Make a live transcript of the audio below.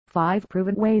5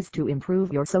 Proven Ways to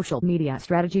Improve Your Social Media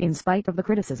Strategy in Spite of the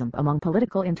Criticism Among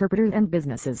Political Interpreters and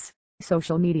Businesses.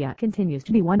 Social media continues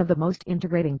to be one of the most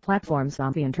integrating platforms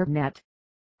on the internet.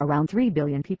 Around 3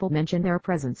 billion people mention their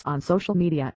presence on social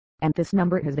media, and this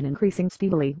number has been increasing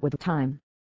steadily with time.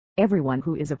 Everyone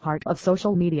who is a part of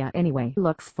social media anyway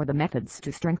looks for the methods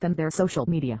to strengthen their social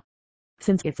media.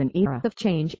 Since it's an era of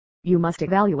change, you must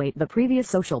evaluate the previous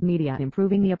social media,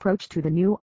 improving the approach to the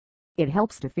new. It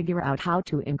helps to figure out how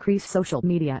to increase social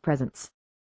media presence.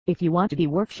 If you want to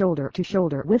work shoulder to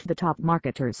shoulder with the top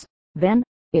marketers, then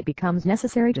it becomes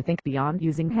necessary to think beyond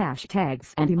using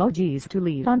hashtags and emojis to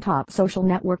lead on top social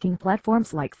networking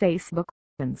platforms like Facebook,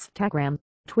 Instagram,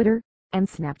 Twitter, and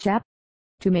Snapchat.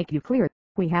 To make you clear,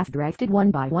 we have drafted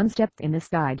one-by-one steps in this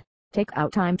guide. Take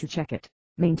out time to check it.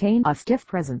 Maintain a stiff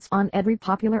presence on every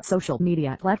popular social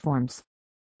media platforms.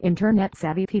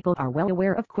 Internet-savvy people are well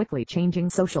aware of quickly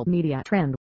changing social media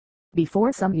trend.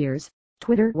 Before some years,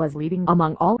 Twitter was leading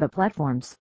among all the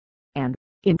platforms. And,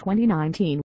 in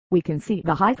 2019, we can see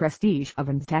the high prestige of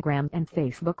Instagram and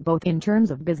Facebook both in terms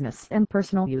of business and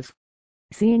personal use.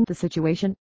 Seeing the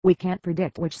situation, we can't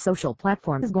predict which social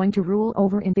platform is going to rule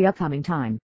over in the upcoming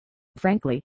time.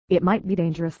 Frankly, it might be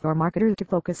dangerous for marketers to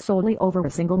focus solely over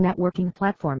a single networking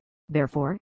platform.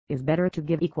 Therefore, it's better to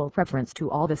give equal preference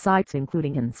to all the sites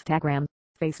including Instagram,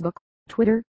 Facebook,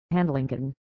 Twitter, and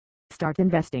LinkedIn. Start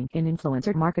investing in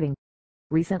influencer marketing.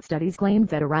 Recent studies claim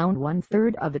that around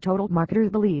 1/3 of the total marketers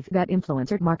believe that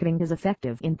influencer marketing is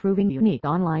effective in proving unique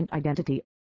online identity.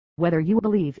 Whether you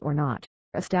believe or not,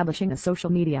 establishing a social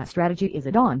media strategy is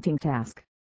a daunting task.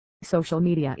 Social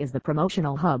media is the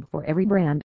promotional hub for every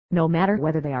brand, no matter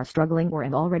whether they are struggling or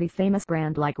an already famous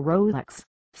brand like Rolex,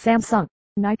 Samsung,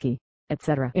 Nike,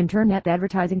 etc. Internet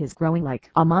advertising is growing like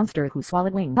a monster who's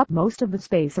swallowing up most of the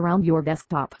space around your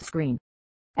desktop screen.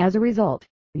 As a result,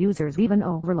 users even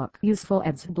overlook useful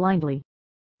ads blindly.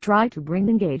 Try to bring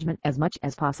engagement as much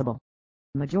as possible.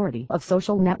 Majority of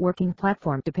social networking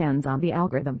platform depends on the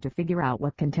algorithm to figure out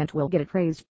what content will get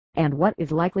praised, and what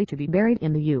is likely to be buried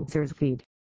in the user's feed.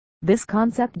 This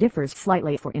concept differs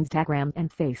slightly for Instagram and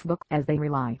Facebook as they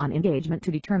rely on engagement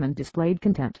to determine displayed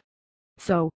content.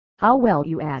 So, how well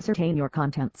you ascertain your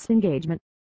content's engagement?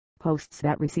 Posts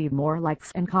that receive more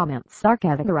likes and comments are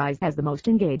categorized as the most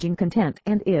engaging content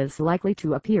and is likely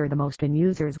to appear the most in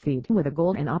users' feed with a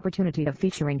golden opportunity of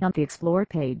featuring on the Explore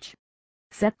page.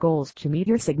 Set goals to meet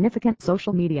your significant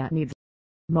social media needs.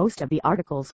 Most of the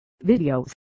articles,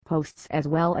 videos, posts as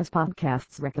well as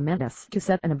podcasts recommend us to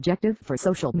set an objective for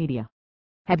social media.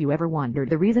 Have you ever wondered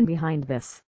the reason behind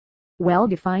this?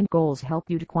 Well-defined goals help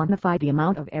you to quantify the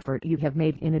amount of effort you have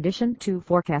made in addition to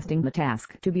forecasting the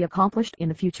task to be accomplished in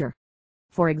the future.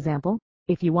 For example,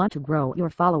 if you want to grow your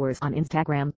followers on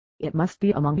Instagram, it must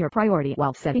be among your priority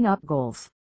while setting up goals.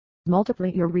 Multiply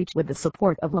your reach with the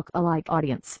support of look-alike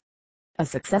audience. A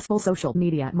successful social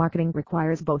media marketing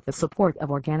requires both the support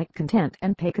of organic content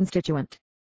and pay constituent.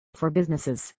 For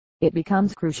businesses, it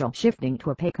becomes crucial shifting to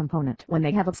a pay component when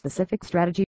they have a specific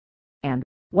strategy. And,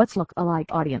 what's look-alike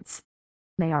audience?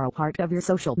 They are a part of your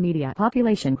social media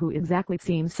population who exactly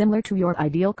seem similar to your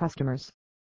ideal customers.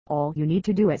 All you need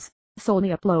to do is solely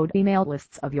upload email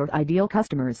lists of your ideal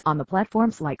customers on the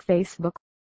platforms like Facebook.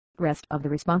 Rest of the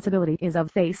responsibility is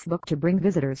of Facebook to bring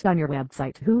visitors on your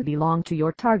website who belong to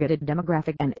your targeted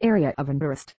demographic and area of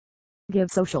interest. Give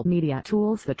social media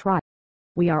tools a try.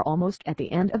 We are almost at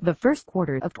the end of the first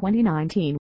quarter of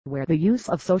 2019, where the use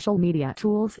of social media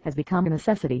tools has become a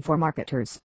necessity for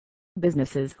marketers.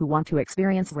 Businesses who want to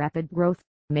experience rapid growth,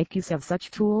 make use of such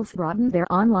tools broaden their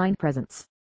online presence.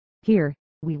 Here,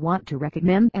 we want to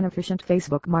recommend an efficient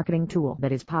Facebook marketing tool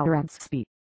that is Power Ads Speed.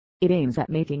 It aims at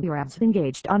making your ads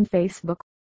engaged on Facebook.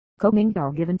 Coping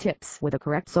our given tips with a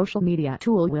correct social media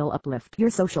tool will uplift your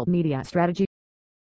social media strategy.